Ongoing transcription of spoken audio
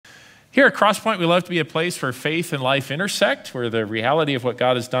Here at Crosspoint, we love to be a place where faith and life intersect, where the reality of what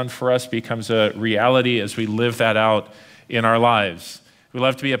God has done for us becomes a reality as we live that out in our lives. We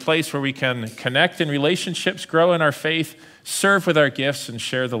love to be a place where we can connect in relationships, grow in our faith, serve with our gifts, and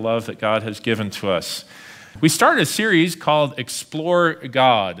share the love that God has given to us. We started a series called Explore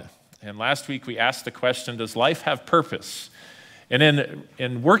God. And last week we asked the question, does life have purpose? And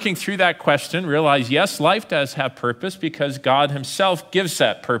in working through that question, realize, yes, life does have purpose because God himself gives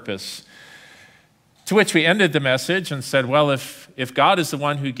that purpose. To which we ended the message and said, well, if God is the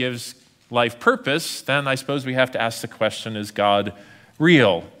one who gives life purpose, then I suppose we have to ask the question, is God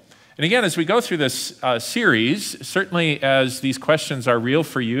real? And again, as we go through this series, certainly as these questions are real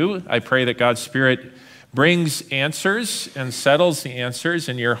for you, I pray that God's Spirit brings answers and settles the answers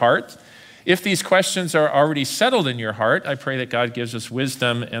in your heart. If these questions are already settled in your heart, I pray that God gives us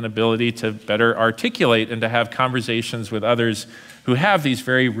wisdom and ability to better articulate and to have conversations with others who have these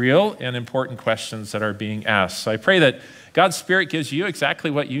very real and important questions that are being asked. So I pray that God's Spirit gives you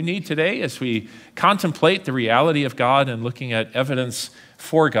exactly what you need today as we contemplate the reality of God and looking at evidence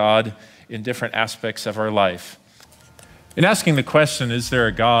for God in different aspects of our life. In asking the question, is there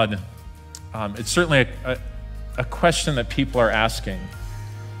a God? It's certainly a question that people are asking.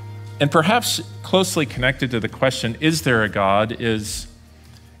 And perhaps closely connected to the question, is there a God, is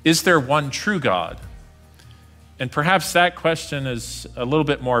there one true God? And perhaps that question is a little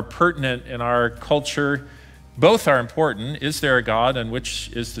bit more pertinent in our culture. Both are important. Is there a God, and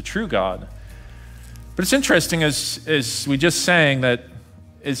which is the true God? But it's interesting, as we just sang, that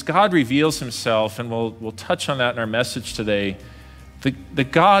as God reveals himself, and we'll touch on that in our message today, the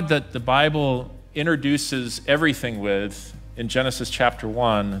God that the Bible introduces everything with in Genesis chapter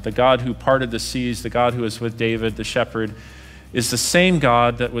 1, the God who parted the seas, the God who was with David, the shepherd, is the same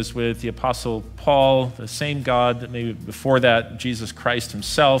God that was with the Apostle Paul, the same God that maybe before that, Jesus Christ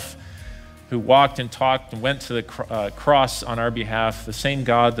himself, who walked and talked and went to the cross on our behalf, the same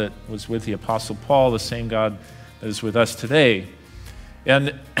God that was with the Apostle Paul, the same God that is with us today. And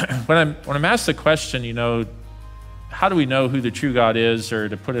when I'm asked the question, how do we know who the true God is? Or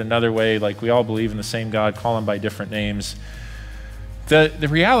to put it another way, like we all believe in the same God, call him by different names. The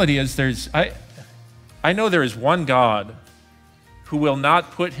reality is I know there is one God who will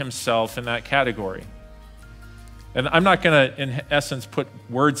not put himself in that category. And I'm not going to, in essence, put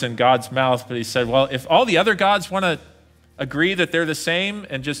words in God's mouth, but he said, well, if all the other gods want to agree that they're the same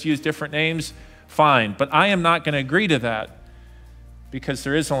and just use different names, fine. But I am not going to agree to that because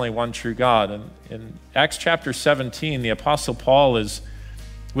there is only one true God. And in Acts chapter 17, the Apostle Paul is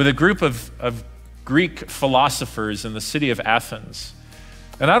with a group of Greek philosophers in the city of Athens.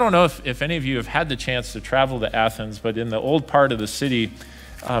 And I don't know if any of you have had the chance to travel to Athens, but in the old part of the city,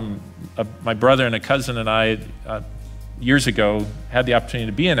 my brother and a cousin and I, years ago, had the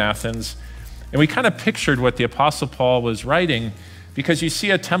opportunity to be in Athens. And we kind of pictured what the Apostle Paul was writing, because you see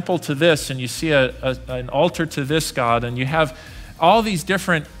a temple to this, and you see an altar to this God, and you have all these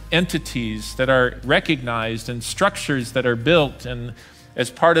different entities that are recognized and structures that are built. And as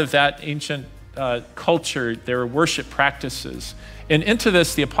part of that ancient culture, there are worship practices. And into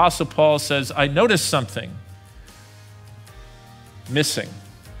this, the Apostle Paul says, I noticed something missing.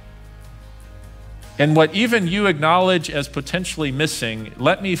 And what even you acknowledge as potentially missing,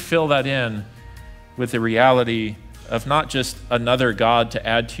 let me fill that in with the reality of not just another God to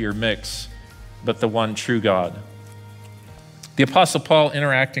add to your mix, but the one true God. The Apostle Paul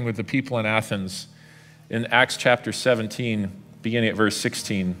interacting with the people in Athens in Acts chapter 17, beginning at verse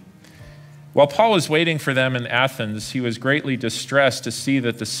 16. While Paul was waiting for them in Athens, he was greatly distressed to see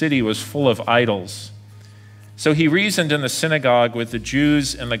that the city was full of idols. So he reasoned in the synagogue with the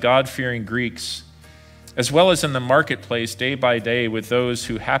Jews and the God-fearing Greeks, as well as in the marketplace day by day with those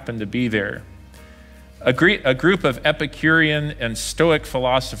who happened to be there. A group of Epicurean and Stoic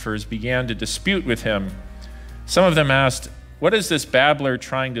philosophers began to dispute with him. Some of them asked, what is this babbler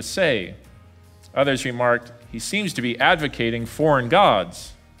trying to say? Others remarked, he seems to be advocating foreign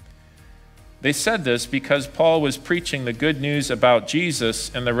gods. They said this because Paul was preaching the good news about Jesus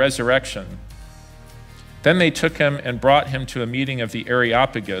and the resurrection. Then they took him and brought him to a meeting of the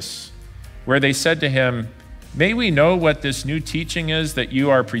Areopagus, where they said to him, may we know what this new teaching is that you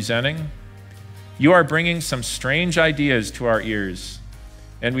are presenting? You are bringing some strange ideas to our ears,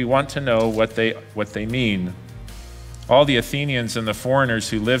 and we want to know what they mean. All the Athenians and the foreigners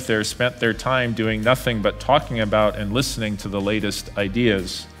who lived there spent their time doing nothing but talking about and listening to the latest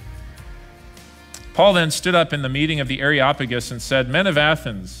ideas. Paul then stood up in the meeting of the Areopagus and said, men of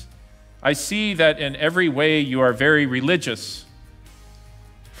Athens, I see that in every way you are very religious.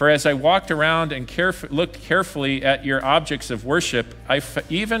 For as I walked around and looked carefully at your objects of worship, I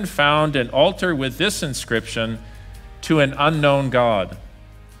even found an altar with this inscription, to an unknown God.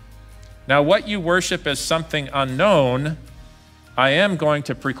 Now what you worship as something unknown, I am going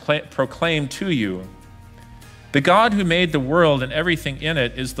to proclaim to you. The God who made the world and everything in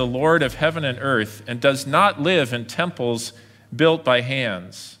it is the Lord of heaven and earth, and does not live in temples built by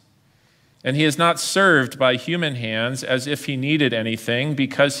hands. And he is not served by human hands as if he needed anything,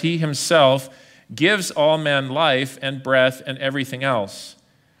 because he himself gives all men life and breath and everything else.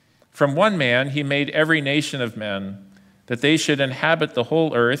 From one man he made every nation of men, that they should inhabit the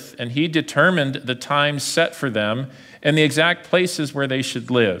whole earth, and he determined the times set for them and the exact places where they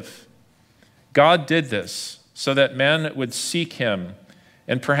should live. God did this so that men would seek him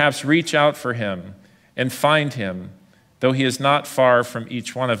and perhaps reach out for him and find him, though he is not far from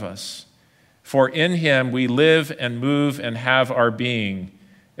each one of us. For in him we live and move and have our being.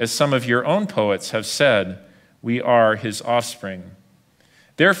 As some of your own poets have said, we are his offspring.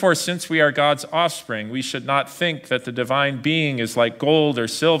 Therefore, since we are God's offspring, we should not think that the divine being is like gold or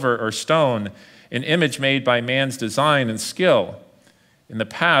silver or stone, an image made by man's design and skill. In the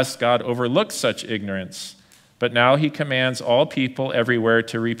past, God overlooked such ignorance, but now he commands all people everywhere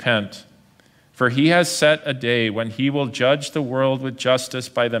to repent. For he has set a day when he will judge the world with justice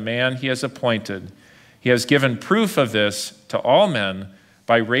by the man he has appointed. He has given proof of this to all men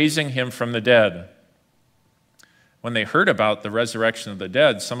by raising him from the dead. When they heard about the resurrection of the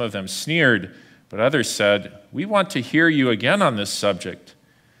dead, some of them sneered, but others said, we want to hear you again on this subject.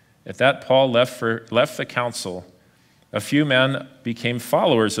 At that, Paul left the council. A few men became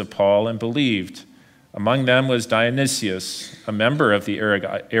followers of Paul and believed. Among them was Dionysius, a member of the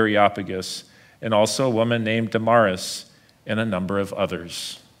Areopagus, and also a woman named Damaris, and a number of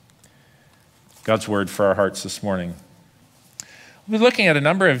others. God's word for our hearts this morning. We'll be looking at a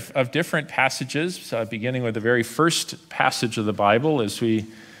number of different passages, beginning with the very first passage of the Bible as we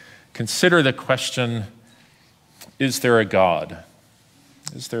consider the question, is there a God?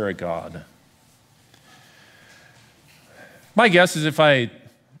 Is there a God? My guess is if I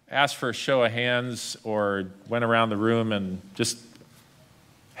asked for a show of hands or went around the room and just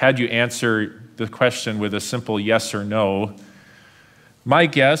had you answer the question with a simple yes or no, my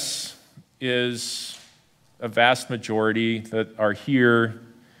guess is a vast majority that are here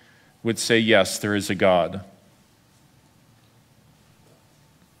would say, yes, there is a God.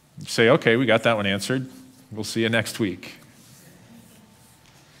 You say, okay, we got that one answered. We'll see you next week.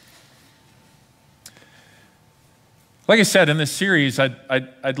 Like I said, in this series,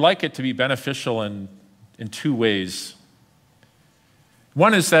 I'd like it to be beneficial in two ways.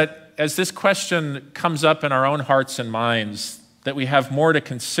 One is that as this question comes up in our own hearts and minds, that we have more to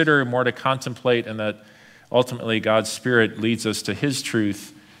consider, more to contemplate, and that ultimately God's Spirit leads us to his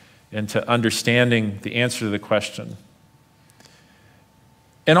truth and to understanding the answer to the question.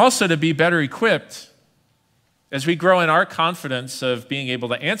 And also to be better equipped as we grow in our confidence of being able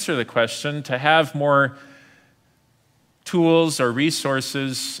to answer the question, to have more tools or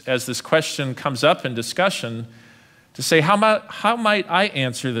resources as this question comes up in discussion to say, how might I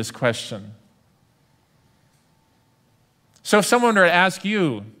answer this question? So if someone were to ask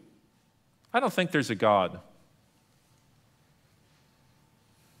you, I don't think there's a God.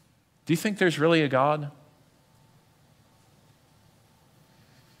 Do you think there's really a God?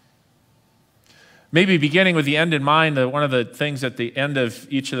 Maybe beginning with the end in mind, one of the things at the end of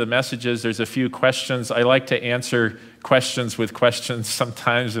each of the messages, there's a few questions. I like to answer questions with questions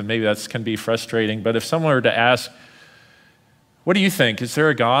sometimes, and maybe that can be frustrating. But if someone were to ask, what do you think? Is there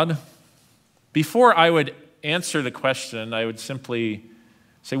a God? Before I would answer the question, I would simply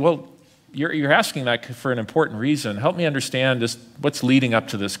say, well, you're asking that for an important reason. Help me understand just what's leading up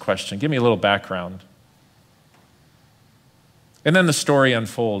to this question. Give me a little background. And then the story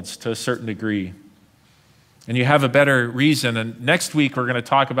unfolds to a certain degree. And you have a better reason. And next week, we're going to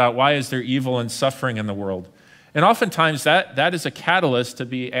talk about why is there evil and suffering in the world. And oftentimes, that is a catalyst to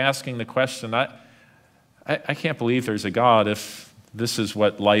be asking the question, I can't believe there's a God if this is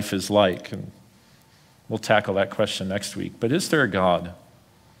what life is like. And we'll tackle that question next week. But is there a God?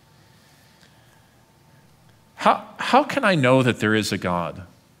 How can I know that there is a God?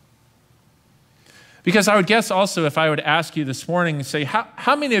 Because I would guess also if I would ask you this morning and say,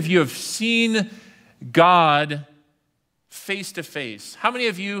 how many of you have seen God face to face? How many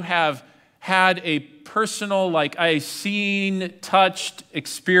of you have had a personal, like I've seen, touched,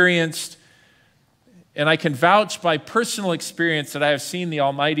 experienced, and I can vouch by personal experience that I have seen the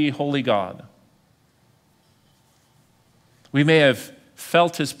Almighty, Holy God? We may have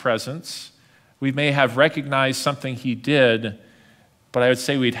felt his presence. We may have recognized something he did, but I would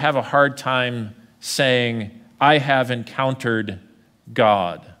say we'd have a hard time saying, I have encountered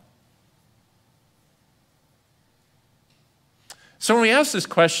God. So when we ask this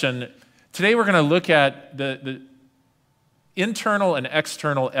question, today we're going to look at the internal and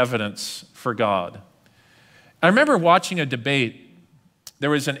external evidence for God. I remember watching a debate.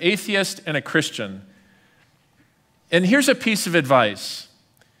 There was an atheist and a Christian. And here's a piece of advice.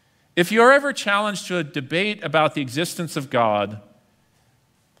 If you're ever challenged to a debate about the existence of God,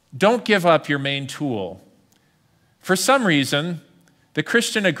 don't give up your main tool. For some reason, the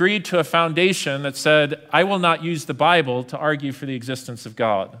Christian agreed to a foundation that said, I will not use the Bible to argue for the existence of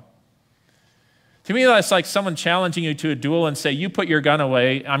God. To me, that's like someone challenging you to a duel and say, you put your gun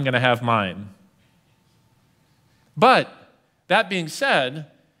away, I'm going to have mine. But that being said,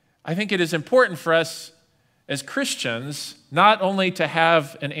 I think it is important for us as Christians not only to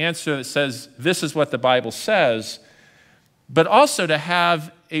have an answer that says, this is what the Bible says, but also to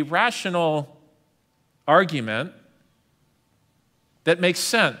have a rational argument that makes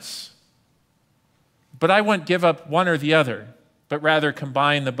sense. But I wouldn't give up one or the other, but rather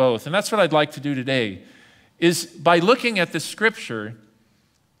combine the both. And that's what I'd like to do today, is by looking at the Scripture,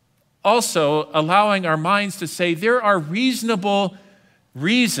 also allowing our minds to say there are reasonable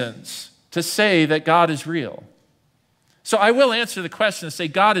reasons to say that God is real. So I will answer the question and say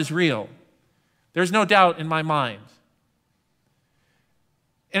God is real. There's no doubt in my mind.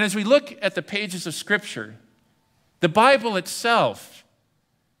 And as we look at the pages of Scripture, the Bible itself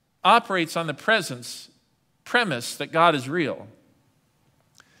operates on the premise that God is real.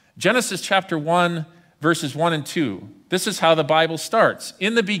 Genesis chapter 1, verses 1 and 2. This is how the Bible starts.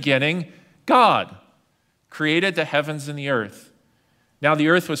 In the beginning, God created the heavens and the earth. Now the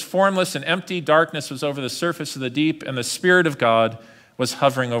earth was formless and empty, darkness was over the surface of the deep, and the Spirit of God was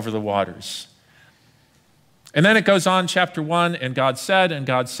hovering over the waters. And then it goes on, chapter 1, and God said, and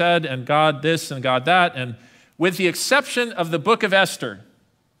God said, and God this, and God that, and with the exception of the book of Esther,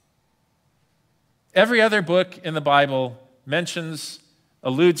 every other book in the Bible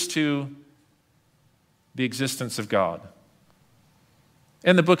alludes to the existence of God.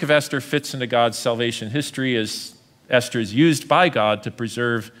 And the book of Esther fits into God's salvation history as Esther is used by God to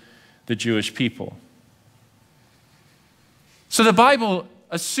preserve the Jewish people. So the Bible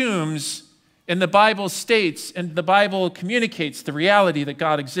assumes, and the Bible states, and the Bible communicates the reality that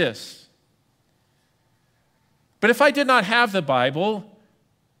God exists. But if I did not have the Bible,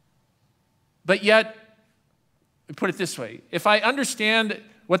 but yet, put it this way, if I understand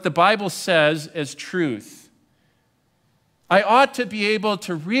what the Bible says as truth, I ought to be able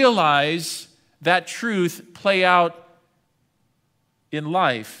to realize that truth play out in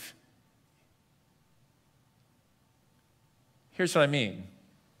life. Here's what I mean.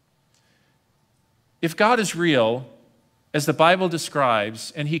 If God is real, as the Bible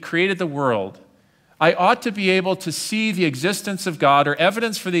describes, and He created the world, I ought to be able to see the existence of God or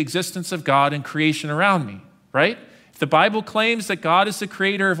evidence for the existence of God in creation around me, right? If the Bible claims that God is the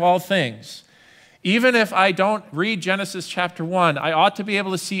creator of all things, even if I don't read Genesis chapter 1, I ought to be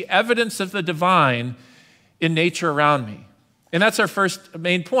able to see evidence of the divine in nature around me. And that's our first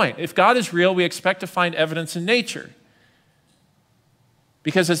main point. If God is real, we expect to find evidence in nature.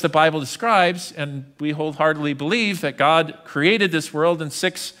 Because as the Bible describes, and we wholeheartedly believe that God created this world in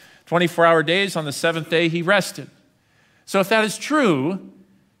 6 24-hour days, on the seventh day He rested. So if that is true,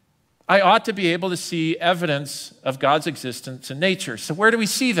 I ought to be able to see evidence of God's existence in nature. So where do we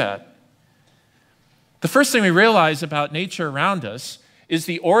see that? The first thing we realize about nature around us is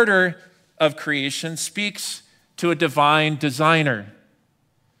the order of creation speaks to a divine designer.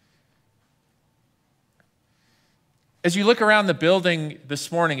 As you look around the building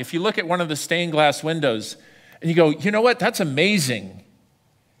this morning, if you look at one of the stained glass windows and you go, you know what, that's amazing.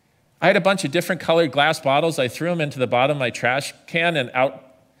 I had a bunch of different colored glass bottles. I threw them into the bottom of my trash can and out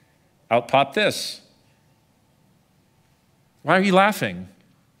popped this. Why are you laughing?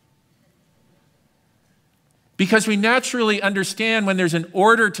 Because we naturally understand when there's an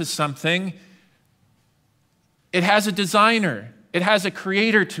order to something, it has a designer. It has a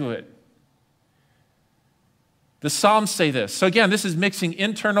creator to it. The Psalms say this. So again, this is mixing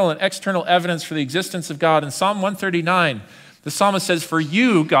internal and external evidence for the existence of God. In Psalm 139, the psalmist says, "For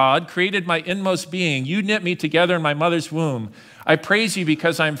you, God, created my inmost being. You knit me together in my mother's womb. I praise you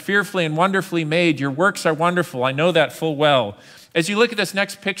because I am fearfully and wonderfully made. Your works are wonderful. I know that full well." As you look at this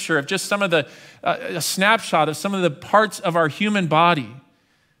next picture of just some of the, a snapshot of some of the parts of our human body,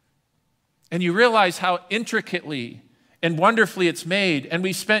 and you realize how intricately and wonderfully it's made, and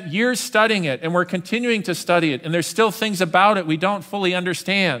we spent years studying it, and we're continuing to study it, and there's still things about it we don't fully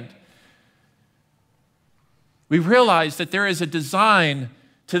understand. we realize that there is a design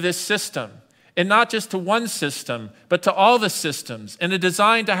to this system, and not just to one system, but to all the systems, and a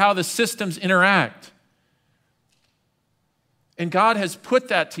design to how the systems interact. And God has put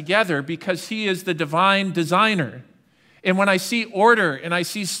that together because he is the divine designer. And when I see order and I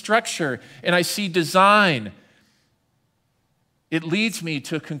see structure and I see design, it leads me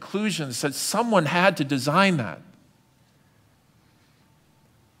to conclusions that someone had to design that.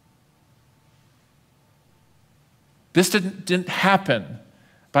 This didn't happen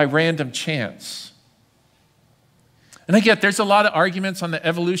by random chance. And I get there's a lot of arguments on the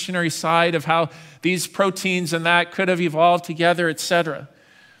evolutionary side of how these proteins and that could have evolved together, etc.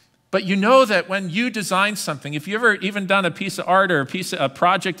 But you know that when you design something, if you've ever even done a piece of art or a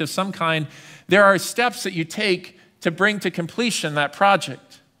project of some kind, there are steps that you take to bring to completion that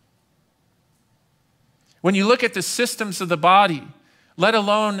project. When you look at the systems of the body, let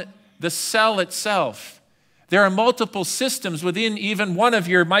alone the cell itself, there are multiple systems within even one of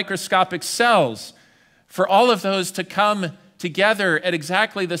your microscopic cells for all of those to come together at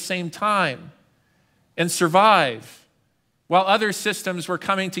exactly the same time and survive, while other systems were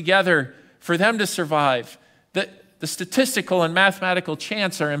coming together for them to survive. The statistical and mathematical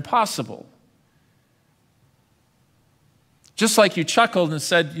chance are impossible. Just like you chuckled and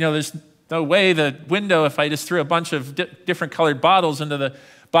said, there's no way the window, if I just threw a bunch of different colored bottles into the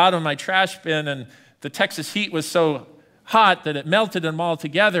bottom of my trash bin and the Texas heat was so hot that it melted them all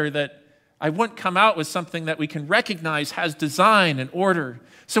together, that I wouldn't come out with something that we can recognize has design and order.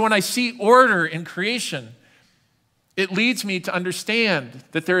 So when I see order in creation, it leads me to understand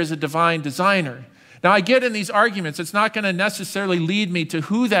that there is a divine designer. Now, I get in these arguments, it's not going to necessarily lead me to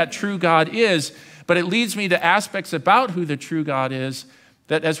who that true God is, but it leads me to aspects about who the true God is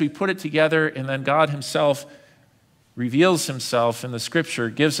that as we put it together and then God himself reveals himself in the scripture,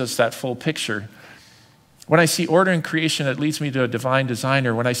 gives us that full picture. When I see order in creation, it leads me to a divine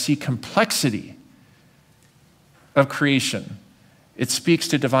designer. When I see complexity of creation, it speaks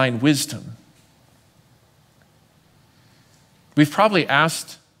to divine wisdom. We've probably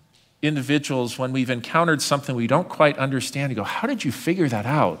asked individuals when we've encountered something we don't quite understand, to go, how did you figure that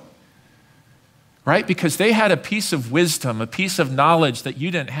out? Right? Because they had a piece of wisdom, a piece of knowledge that you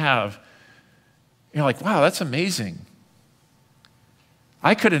didn't have. You're like, wow, that's amazing.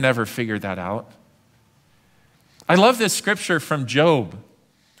 I could have never figured that out. I love this scripture from Job.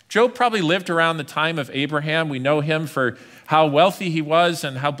 Job probably lived around the time of Abraham. We know him for how wealthy he was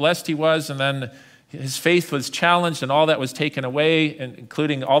and how blessed he was, and then his faith was challenged and all that was taken away,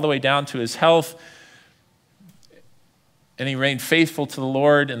 including all the way down to his health. And he remained faithful to the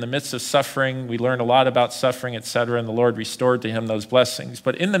Lord in the midst of suffering. We learn a lot about suffering, etc., and the Lord restored to him those blessings.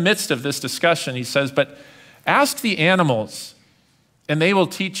 But in the midst of this discussion, he says, but ask the animals, and they will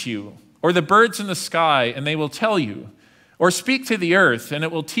teach you, or the birds in the sky, and they will tell you, or speak to the earth, and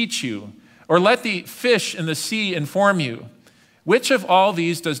it will teach you, or let the fish in the sea inform you. Which of all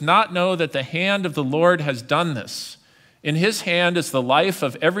these does not know that the hand of the Lord has done this? In his hand is the life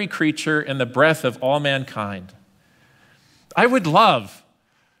of every creature and the breath of all mankind. I would love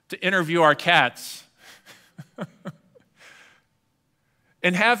to interview our cats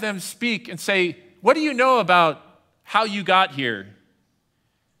and have them speak and say, what do you know about how you got here?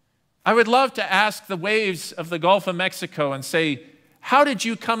 I would love to ask the waves of the Gulf of Mexico and say, how did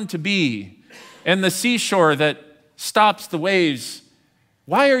you come to be? And the seashore that stops the waves,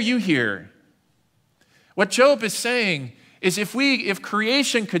 why are you here? What Job is saying is if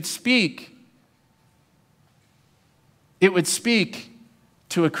creation could speak, it would speak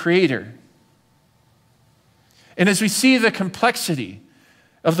to a creator. And as we see the complexity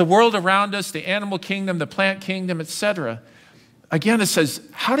of the world around us, the animal kingdom, the plant kingdom, etc., again, it says,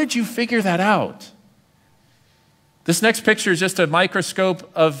 how did you figure that out? This next picture is just a microscope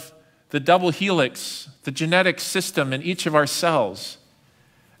of the double helix, the genetic system in each of our cells.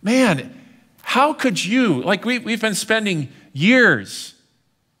 Man, how could you, we've been spending years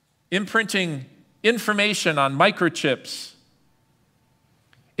imprinting information on microchips.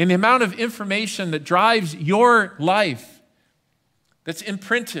 And the amount of information that drives your life that's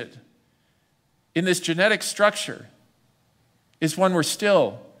imprinted in this genetic structure is one we're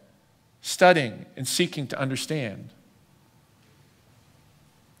still studying and seeking to understand.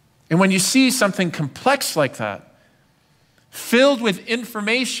 And when you see something complex like that, filled with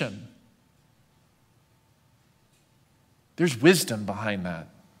information, there's wisdom behind that.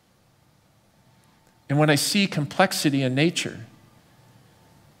 And when I see complexity in nature,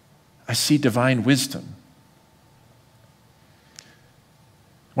 I see divine wisdom.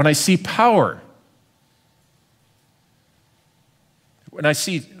 When I see power, When I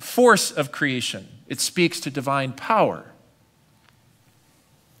see force of creation, it speaks to divine power.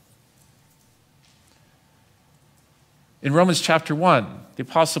 In Romans chapter 1, the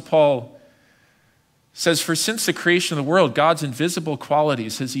Apostle Paul says, "For since the creation of the world, God's invisible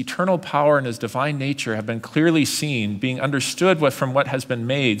qualities, his eternal power and his divine nature have been clearly seen, being understood from what has been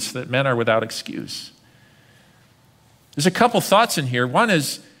made, so that men are without excuse." There's a couple thoughts in here. One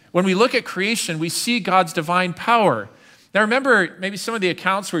is, when we look at creation, we see God's divine power. Now remember maybe some of the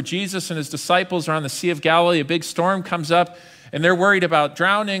accounts where Jesus and his disciples are on the Sea of Galilee, a big storm comes up, and they're worried about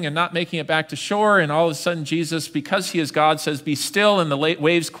drowning and not making it back to shore. And all of a sudden, Jesus, because he is God, says, "Be still," and the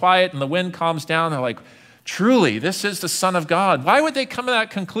waves quiet and the wind calms down. They're like, truly, this is the Son of God. Why would they come to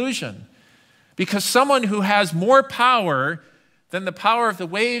that conclusion? Because someone who has more power than the power of the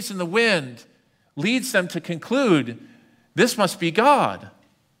waves and the wind leads them to conclude, this must be God.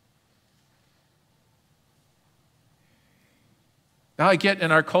 Now I get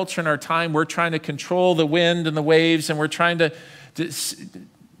in our culture and our time, we're trying to control the wind and the waves, and we're trying to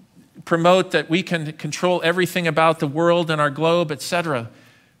promote that we can control everything about the world and our globe, etc.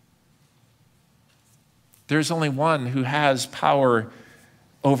 There's only one who has power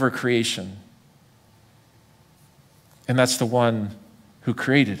over creation, and that's the one who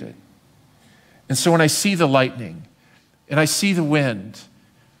created it. And so when I see the lightning, and I see the wind,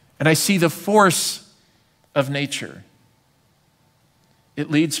 and I see the force of nature, it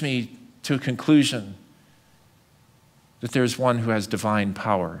leads me to a conclusion that there's one who has divine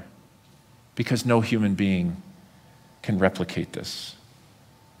power, because no human being can replicate this.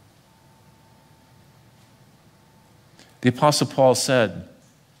 The Apostle Paul said,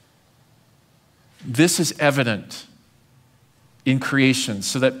 "This is evident in creation,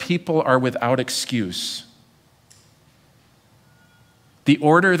 so that people are without excuse." The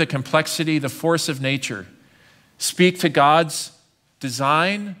order, the complexity, the force of nature speak to God's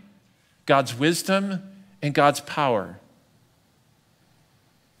design, God's wisdom, and God's power.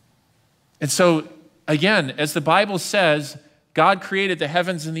 And so, again, as the Bible says, God created the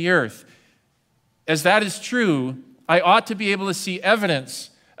heavens and the earth. As that is true, I ought to be able to see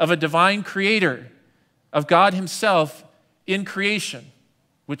evidence of a divine creator, of God himself in creation,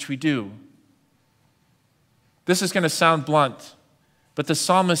 which we do. This is going to sound blunt, but the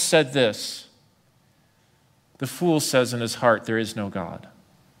psalmist said this: "The fool says in his heart, there is no God."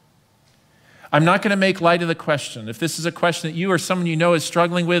 I'm not going to make light of the question. If this is a question that you or someone you know is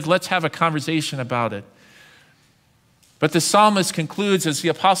struggling with, let's have a conversation about it. But the psalmist concludes, as the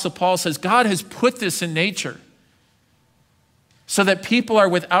Apostle Paul says, God has put this in nature so that people are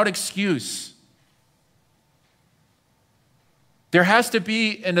without excuse. There has to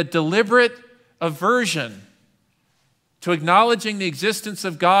be a deliberate aversion to acknowledging the existence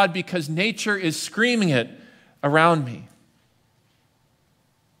of God, because nature is screaming it around me.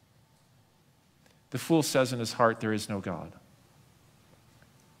 The fool says in his heart, there is no God,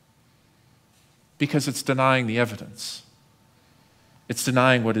 because it's denying the evidence. It's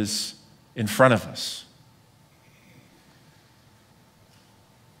denying what is in front of us.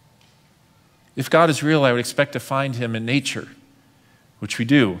 If God is real, I would expect to find him in nature, which we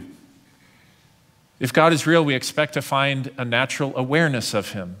do. If God is real, we expect to find a natural awareness of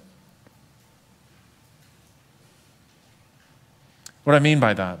him. What do I mean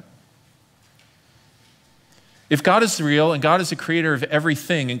by that? If God is real and God is the creator of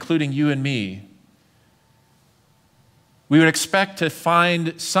everything, including you and me, we would expect to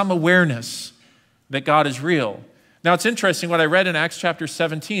find some awareness that God is real. Now, it's interesting what I read in Acts chapter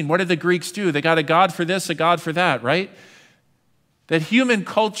 17. What did the Greeks do? They got a God for this, a God for that, right? That human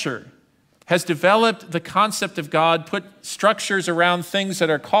culture has developed the concept of God, put structures around things that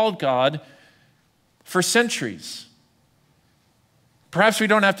are called God for centuries. Perhaps we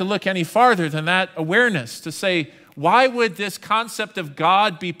don't have to look any farther than that awareness to say, why would this concept of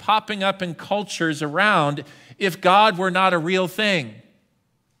God be popping up in cultures around if God were not a real thing?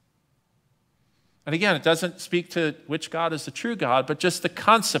 And again, it doesn't speak to which God is the true God, but just the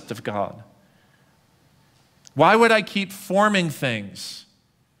concept of God. Why would I keep forming things?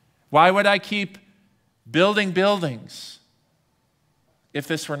 Why would I keep building buildings if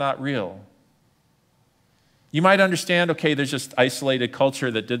this were not real? You might understand, okay, there's just isolated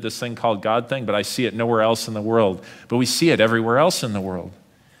culture that did this thing called God thing, but I see it nowhere else in the world. But we see it everywhere else in the world.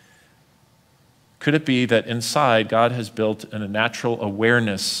 Could it be that inside God has built a natural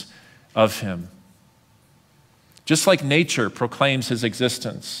awareness of him? Just like nature proclaims his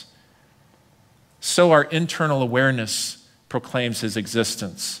existence, so our internal awareness proclaims his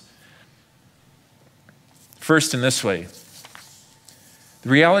existence. First, in this way, the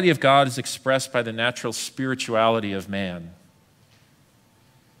reality of God is expressed by the natural spirituality of man.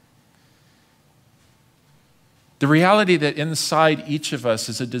 The reality that inside each of us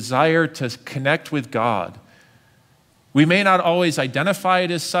is a desire to connect with God. We may not always identify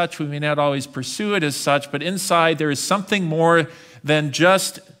it as such, we may not always pursue it as such, but inside there is something more than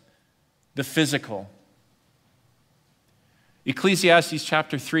just the physical. Ecclesiastes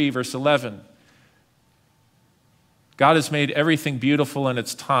chapter 3, verse 11. God has made everything beautiful in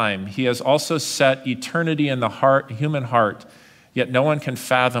its time. He has also set eternity in the human heart, yet no one can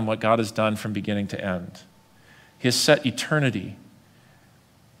fathom what God has done from beginning to end. He has set eternity.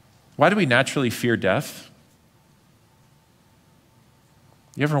 Why do we naturally fear death?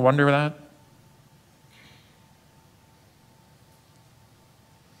 You ever wonder that?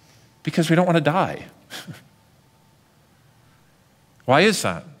 Because we don't want to die. Why is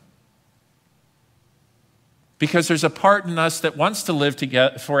that? Because there's a part in us that wants to live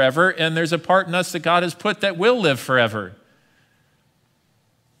together forever, and there's a part in us that God has put that will live forever.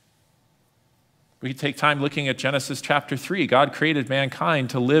 We could take time looking at Genesis chapter 3. God created mankind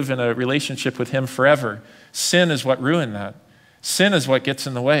to live in a relationship with him forever. Sin is what ruined that. Sin is what gets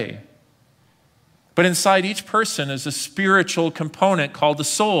in the way. But inside each person is a spiritual component called the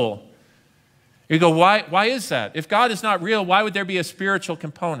soul. You go, why is that? If God is not real, why would there be a spiritual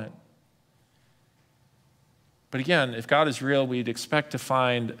component? But again, if God is real, we'd expect to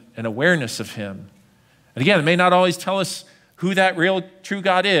find an awareness of him. And again, it may not always tell us who that real, true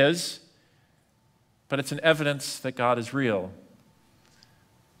God is, but it's an evidence that God is real.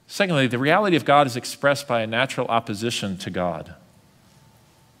 Secondly, the reality of God is expressed by a natural opposition to God.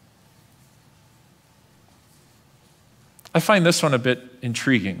 I find this one a bit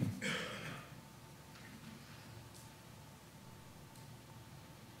intriguing.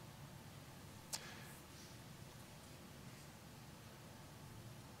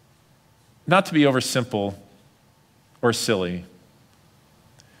 Not to be oversimple or silly,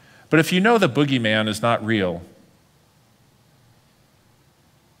 but if you know the boogeyman is not real,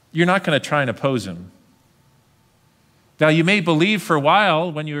 you're not going to try and oppose him. Now, you may believe for a while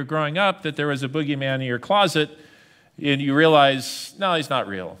when you were growing up that there was a boogeyman in your closet, and you realize, no, he's not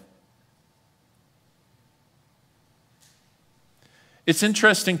real. It's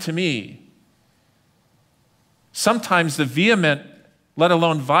interesting to me, sometimes the vehement, let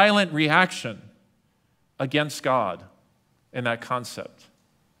alone violent reaction against God in that concept.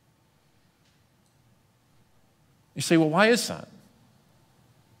 You say, well, why is that?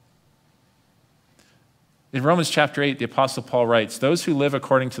 In Romans chapter 8, the Apostle Paul writes, those who live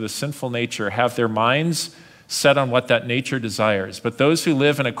according to the sinful nature have their minds set on what that nature desires. But those who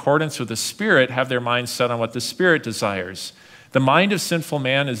live in accordance with the Spirit have their minds set on what the Spirit desires. The mind of sinful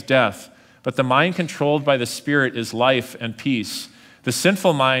man is death, but the mind controlled by the Spirit is life and peace. The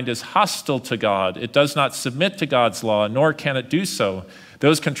sinful mind is hostile to God. It does not submit to God's law, nor can it do so.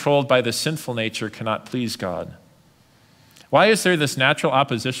 Those controlled by the sinful nature cannot please God. Why is there this natural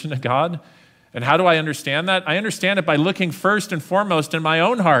opposition to God? And how do I understand that? I understand it by looking first and foremost in my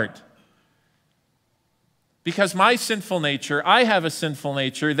own heart. Because my sinful nature, I have a sinful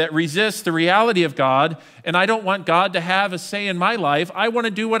nature that resists the reality of God, and I don't want God to have a say in my life. I want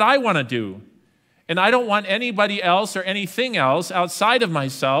to do what I want to do. And I don't want anybody else or anything else outside of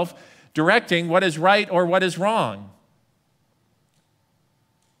myself directing what is right or what is wrong.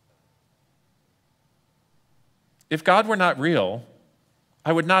 If God were not real,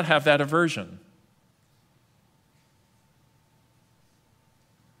 I would not have that aversion.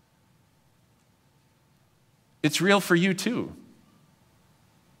 It's real for you too.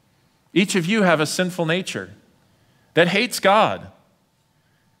 Each of you have a sinful nature that hates God,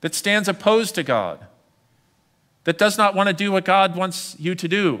 that stands opposed to God, that does not want to do what God wants you to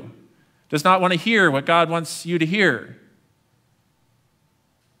do, does not want to hear what God wants you to hear.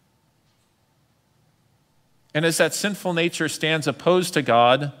 And as that sinful nature stands opposed to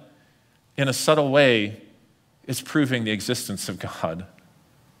God in a subtle way, it's proving the existence of God.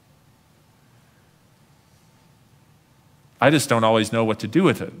 I just don't always know what to do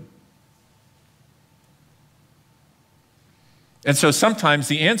with it. And so sometimes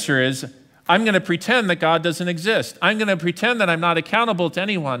the answer is, I'm going to pretend that God doesn't exist. I'm going to pretend that I'm not accountable to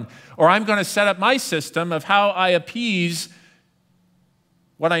anyone, or I'm going to set up my system of how I appease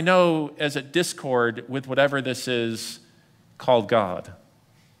what I know as a discord with whatever this is called God.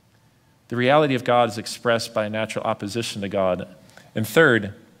 The reality of God is expressed by a natural opposition to God. And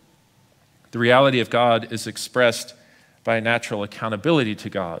third, the reality of God is expressed by a natural accountability to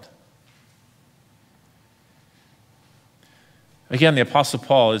God. Again, the Apostle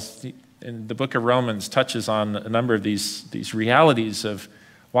Paul in the book of Romans touches on a number of these realities of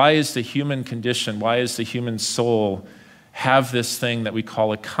why is the human condition, why is the human soul have this thing that we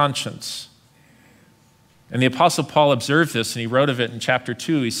call a conscience. And the Apostle Paul observed this, and he wrote of it in chapter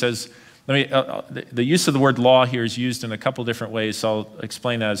 2. He says, the use of the word law here is used in a couple different ways, so I'll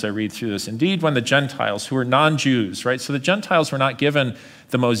explain that as I read through this. Indeed, when the Gentiles, who were non-Jews, right? So the Gentiles were not given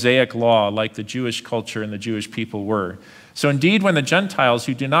the Mosaic law like the Jewish culture and the Jewish people were. So indeed, when the Gentiles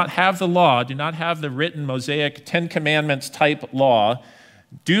who do not have the law, do not have the written Mosaic 10 Commandments type law,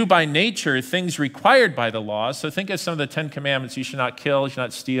 do by nature things required by the law. So think of some of the 10 Commandments: you should not kill, you should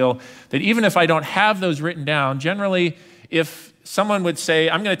not steal. That even if I don't have those written down, generally, if someone would say,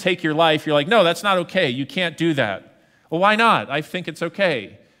 I'm going to take your life, you're like, no, that's not okay. You can't do that. Well, why not? I think it's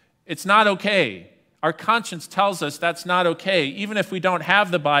okay. It's not okay. Our conscience tells us that's not okay. Even if we don't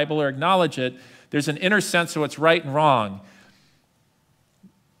have the Bible or acknowledge it, there's an inner sense of what's right and wrong.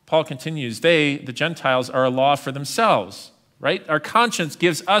 Paul continues, they, the Gentiles, are a law for themselves, right? Our conscience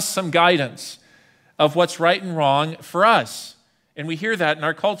gives us some guidance of what's right and wrong for us. And we hear that in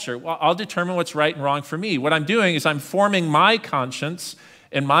our culture. Well, I'll determine what's right and wrong for me. What I'm doing is I'm forming my conscience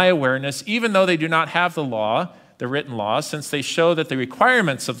and my awareness, even though they do not have the law, the written law, since they show that the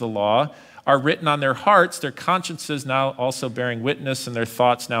requirements of the law are written on their hearts, their consciences now also bearing witness, and their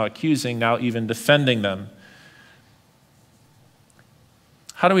thoughts now accusing, now even defending them.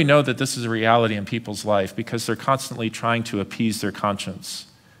 How do we know that this is a reality in people's life? Because they're constantly trying to appease their conscience.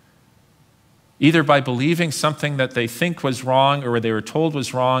 Either by believing something that they think was wrong or they were told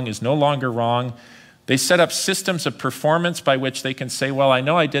was wrong is no longer wrong. They set up systems of performance by which they can say, well, I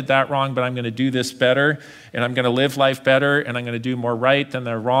know I did that wrong, but I'm going to do this better, and I'm going to live life better, and I'm going to do more right than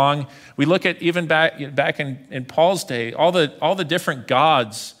they're wrong. We look at even back in Paul's day, all the different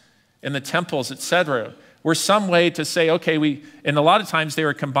gods in the temples, etc., were some way to say, okay, and a lot of times they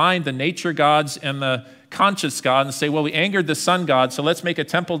were combined, the nature gods and the conscious God, and say, well, we angered the sun god, so let's make a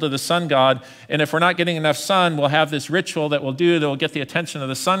temple to the sun god, and if we're not getting enough sun, we'll have this ritual that we'll do that will get the attention of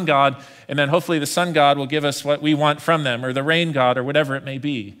the sun god, and then hopefully the sun god will give us what we want from them, or the rain god, or whatever it may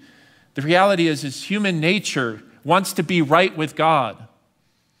be. The reality is human nature wants to be right with God.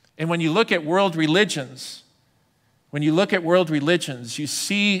 And when you look at world religions, you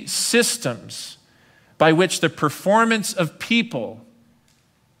see systems by which the performance of people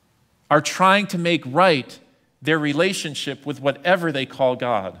are trying to make right their relationship with whatever they call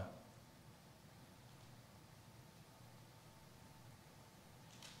God.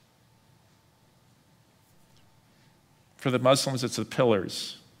 For the Muslims, it's the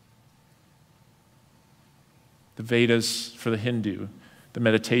pillars. The Vedas for the Hindu, the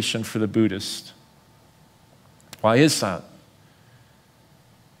meditation for the Buddhist. Why is that?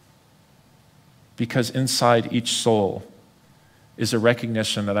 Because inside each soul is a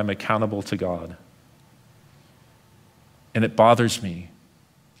recognition that I'm accountable to God. And it bothers me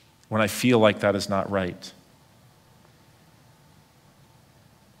when I feel like that is not right.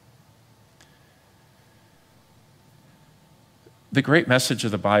 The great message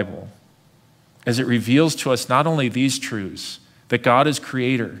of the Bible, as it reveals to us not only these truths, that God is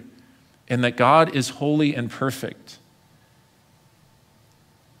creator and that God is holy and perfect,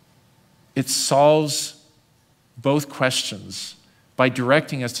 it solves both questions by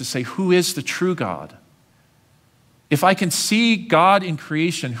directing us to say, who is the true God? If I can see God in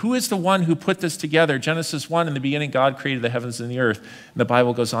creation, who is the one who put this together? Genesis 1, in the beginning, God created the heavens and the earth. And the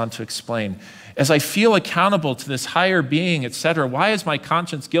Bible goes on to explain. As I feel accountable to this higher being, etc., why is my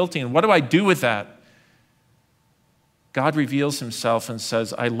conscience guilty? And what do I do with that? God reveals himself and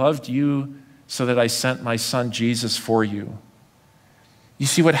says, I loved you so that I sent my son Jesus for you. You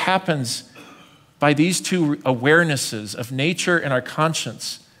see what happens by these two awarenesses of nature and our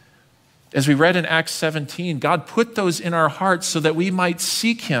conscience. As we read in Acts 17, God put those in our hearts so that we might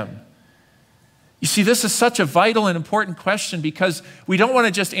seek him. You see, this is such a vital and important question because we don't want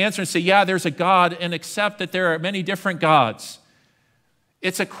to just answer and say, yeah, there's a God, and accept that there are many different gods.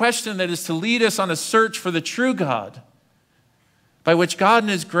 It's a question that is to lead us on a search for the true God, by which God in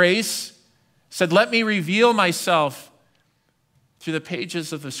his grace said, let me reveal myself through the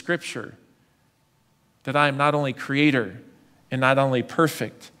pages of the scripture, that I am not only creator and not only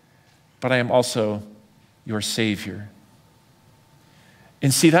perfect, but I am also your Savior.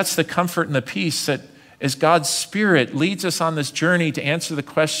 And see, that's the comfort and the peace that as God's Spirit leads us on this journey to answer the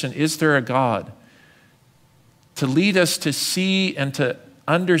question, is there a God? To lead us to see and to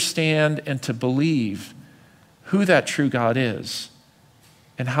understand and to believe who that true God is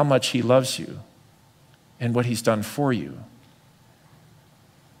and how much he loves you and what he's done for you.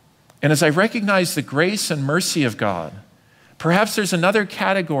 And as I recognize the grace and mercy of God, perhaps there's another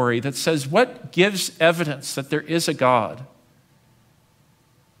category that says, what gives evidence that there is a God?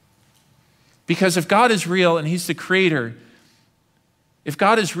 Because if God is real and he's the creator, if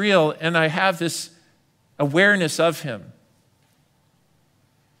God is real and I have this awareness of him,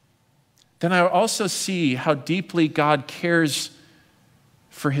 then I also see how deeply God cares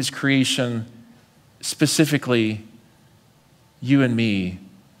for his creation, specifically you and me,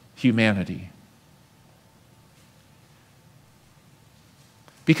 humanity.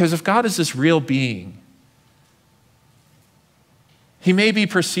 Because if God is this real being, he may be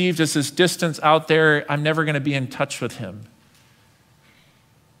perceived as this distance out there. I'm never going to be in touch with him.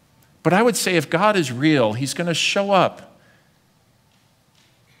 But I would say if God is real, he's going to show up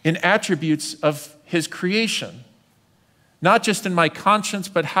in attributes of his creation, not just in my conscience,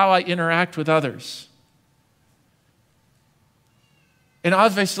 but how I interact with others. And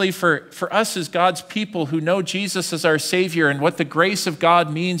obviously for us as God's people who know Jesus as our Savior and what the grace of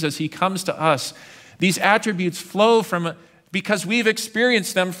God means as he comes to us, these attributes flow from because we've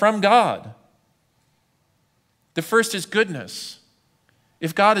experienced them from God. The first is goodness.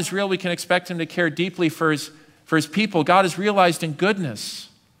 If God is real, we can expect him to care deeply for his people. God is realized in goodness.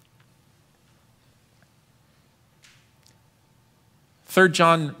 3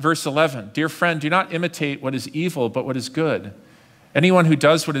 John verse 11, dear friend, do not imitate what is evil, but what is good. Anyone who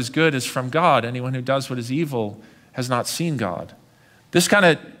does what is good is from God. Anyone who does what is evil has not seen God. This kind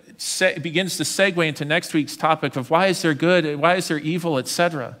of begins to segue into next week's topic of why is there good, why is there evil,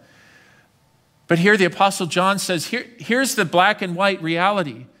 etc. But here the Apostle John says, here's the black and white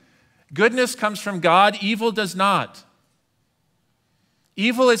reality. Goodness comes from God, evil does not.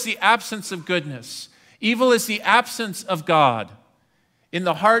 Evil is the absence of goodness. Evil is the absence of God in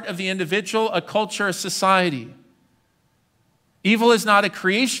the heart of the individual, a culture, a society. Evil is not a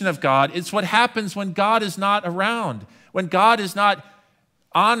creation of God. It's what happens when God is not around, when God is not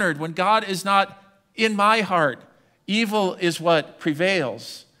honored, when God is not in my heart. Evil is what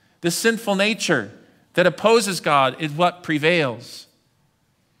prevails. The sinful nature that opposes God is what prevails.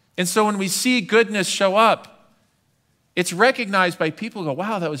 And so when we see goodness show up, it's recognized by people who go,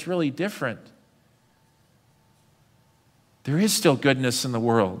 wow, that was really different. There is still goodness in the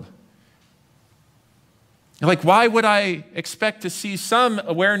world. Like, why would I expect to see some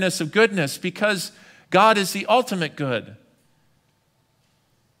awareness of goodness? Because God is the ultimate good.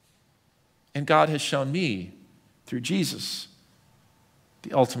 And God has shown me, through Jesus,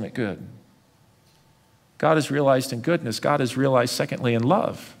 the ultimate good. God is realized in goodness. God is realized, secondly, in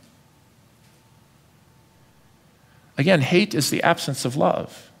love. Again, hate is the absence of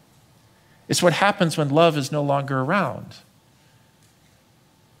love. It's what happens when love is no longer around.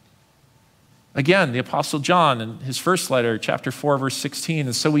 Again, the Apostle John in his first letter, chapter 4, verse 16,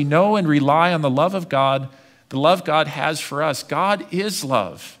 and so we know and rely on the love of God, the love God has for us. God is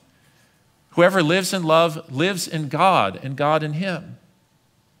love. Whoever lives in love lives in God and God in him.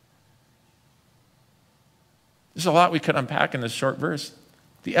 There's a lot we could unpack in this short verse.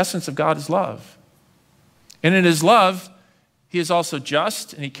 The essence of God is love. And in his love, he is also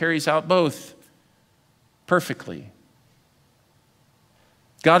just and he carries out both perfectly.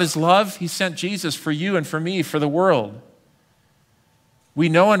 God is love. He sent Jesus for you and for me, for the world. We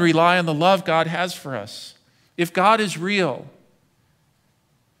know and rely on the love God has for us. If God is real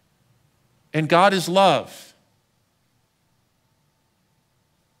and God is love,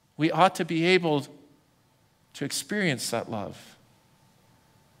 we ought to be able to experience that love,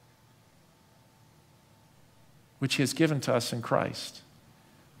 which he has given to us in Christ.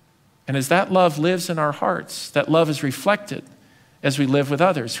 And as that love lives in our hearts, that love is reflected as we live with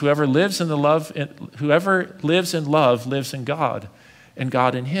others. Whoever lives in love lives in God and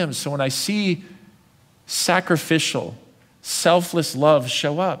God in him. So when I see sacrificial, selfless love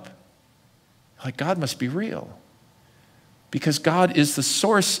show up, like, God must be real, because God is the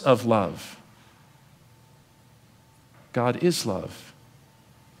source of love. God is love.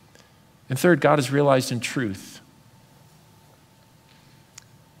 And third, God is realized in truth.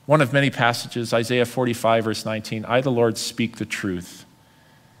 One of many passages, Isaiah 45, verse 19, I, the Lord, speak the truth.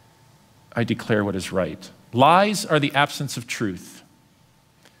 I declare what is right. Lies are the absence of truth.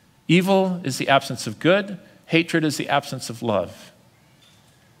 Evil is the absence of good. Hatred is the absence of love.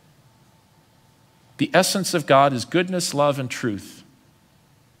 The essence of God is goodness, love, and truth.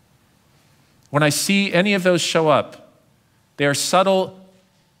 When I see any of those show up, they are subtle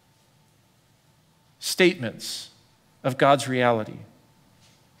statements of God's reality.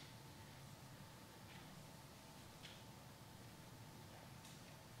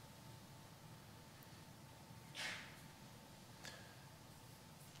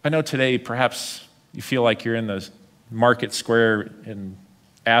 I know today perhaps you feel like you're in the market square in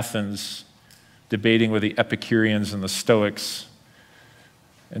Athens debating with the Epicureans and the Stoics,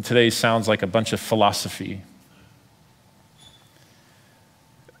 and today sounds like a bunch of philosophy.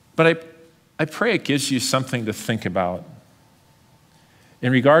 But I pray it gives you something to think about.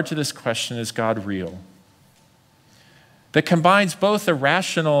 In regard to this question, is God real? That combines both a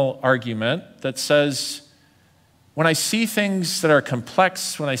rational argument that says, when I see things that are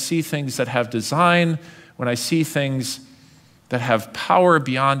complex, when I see things that have design, when I see things that have power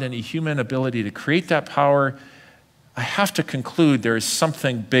beyond any human ability to create that power, I have to conclude there is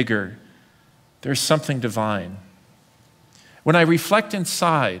something bigger. There's something divine. When I reflect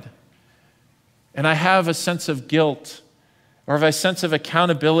inside and I have a sense of guilt or have a sense of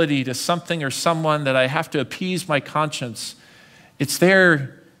accountability to something or someone that I have to appease my conscience, it's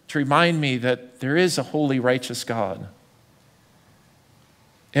there to remind me that there is a holy, righteous God.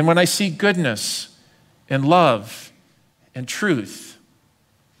 And when I see goodness and love and truth,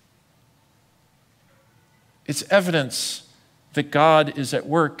 it's evidence that God is at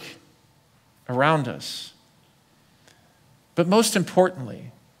work around us. But most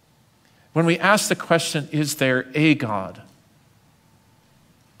importantly, when we ask the question, is there a God?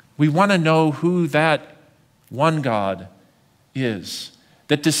 We want to know who that one God is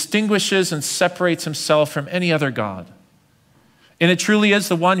that distinguishes and separates himself from any other God. And it truly is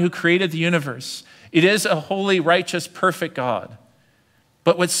the one who created the universe. It is a holy, righteous, perfect God.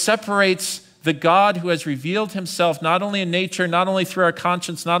 But what separates the God who has revealed himself not only in nature, not only through our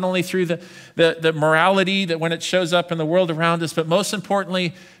conscience, not only through the morality that when it shows up in the world around us, but most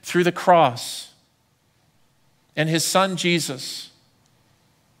importantly, through the cross and his son Jesus.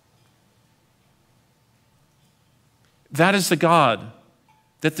 That is the God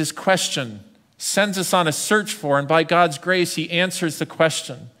that this question sends us on a search for, and by God's grace, he answers the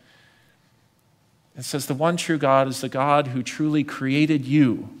question. It says, the one true God is the God who truly created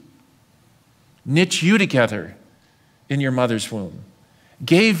you, knit you together in your mother's womb,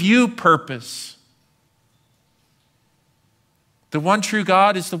 gave you purpose. The one true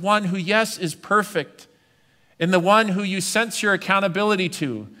God is the one who, yes, is perfect, and the one who you sense your accountability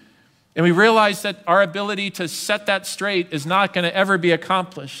to. And we realize that our ability to set that straight is not going to ever be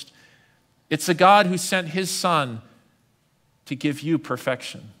accomplished. It's the God who sent his son to give you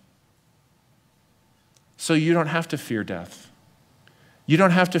perfection. So you don't have to fear death. You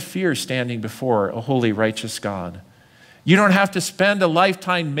don't have to fear standing before a holy, righteous God. You don't have to spend a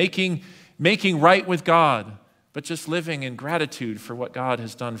lifetime making right with God, but just living in gratitude for what God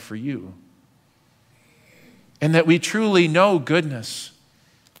has done for you. And that we truly know goodness.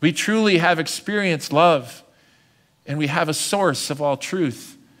 We truly have experienced love, and we have a source of all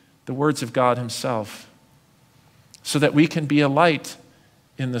truth, the words of God himself, so that we can be a light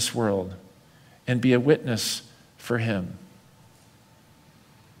in this world and be a witness for him.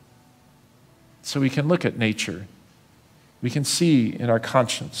 So we can look at nature, we can see in our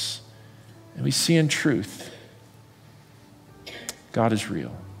conscience, and we see in truth, God is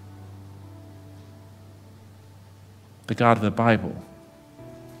real. The God of the Bible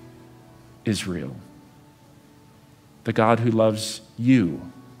is real. The God who loves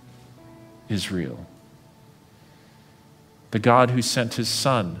you is real. The God who sent his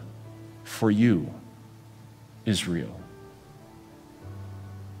son for you is real.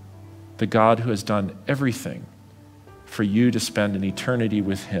 The God who has done everything for you to spend an eternity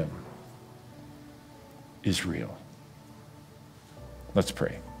with him is real. Let's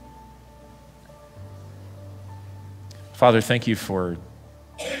pray. Father, thank you for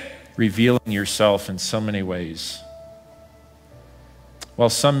revealing yourself in so many ways. While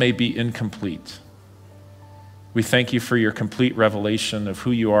some may be incomplete, we thank you for your complete revelation of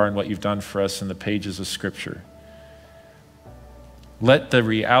who you are and what you've done for us in the pages of Scripture. Let the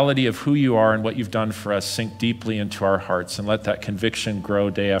reality of who you are and what you've done for us sink deeply into our hearts, and let that conviction grow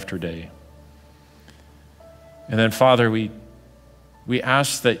day after day. And then, Father, we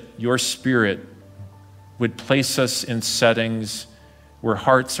ask that your Spirit would place us in settings where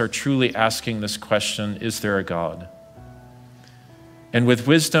hearts are truly asking this question, is there a God? And with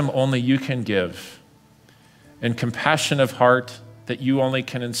wisdom only you can give, and compassion of heart that you only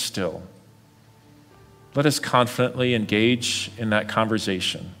can instill, let us confidently engage in that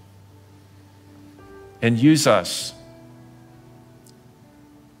conversation and use us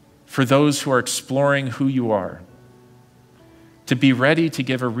for those who are exploring who you are, to be ready to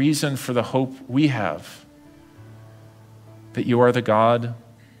give a reason for the hope we have, that you are the God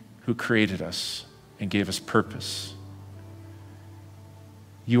who created us and gave us purpose.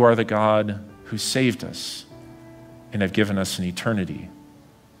 You are the God who saved us and have given us an eternity.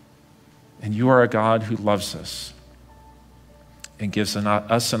 And you are a God who loves us and gives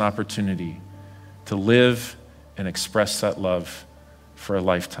us an opportunity to live and express that love for a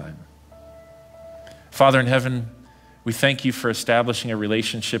lifetime. Father in heaven, we thank you for establishing a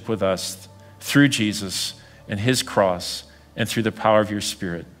relationship with us through Jesus and his cross and through the power of your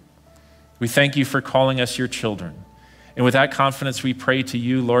Spirit. We thank you for calling us your children. And with that confidence, we pray to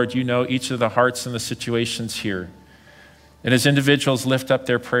you, Lord. You know each of the hearts and the situations here. And as individuals lift up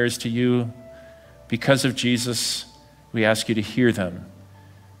their prayers to you, because of Jesus, we ask you to hear them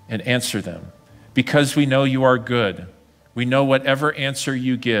and answer them. Because we know you are good, we know whatever answer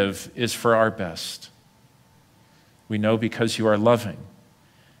you give is for our best. We know because you are loving,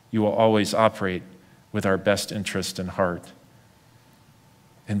 you will always operate with our best interest in heart.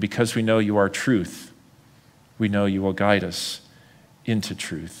 And because we know you are truth, we know you will guide us into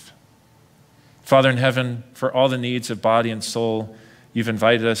truth. Father in heaven, for all the needs of body and soul, you've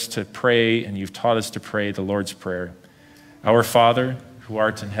invited us to pray and you've taught us to pray the Lord's Prayer. Our Father, who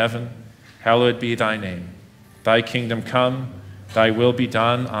art in heaven, hallowed be thy name. Thy kingdom come, thy will be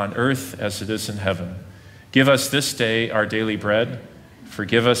done on earth as it is in heaven. Give us this day our daily bread.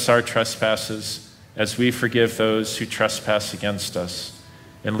 Forgive us our trespasses as we forgive those who trespass against us.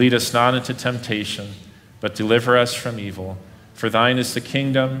 And lead us not into temptation, but deliver us from evil. For thine is the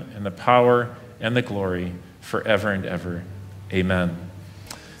kingdom and the power and the glory forever and ever. Amen.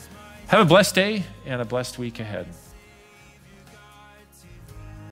 Have a blessed day and a blessed week ahead.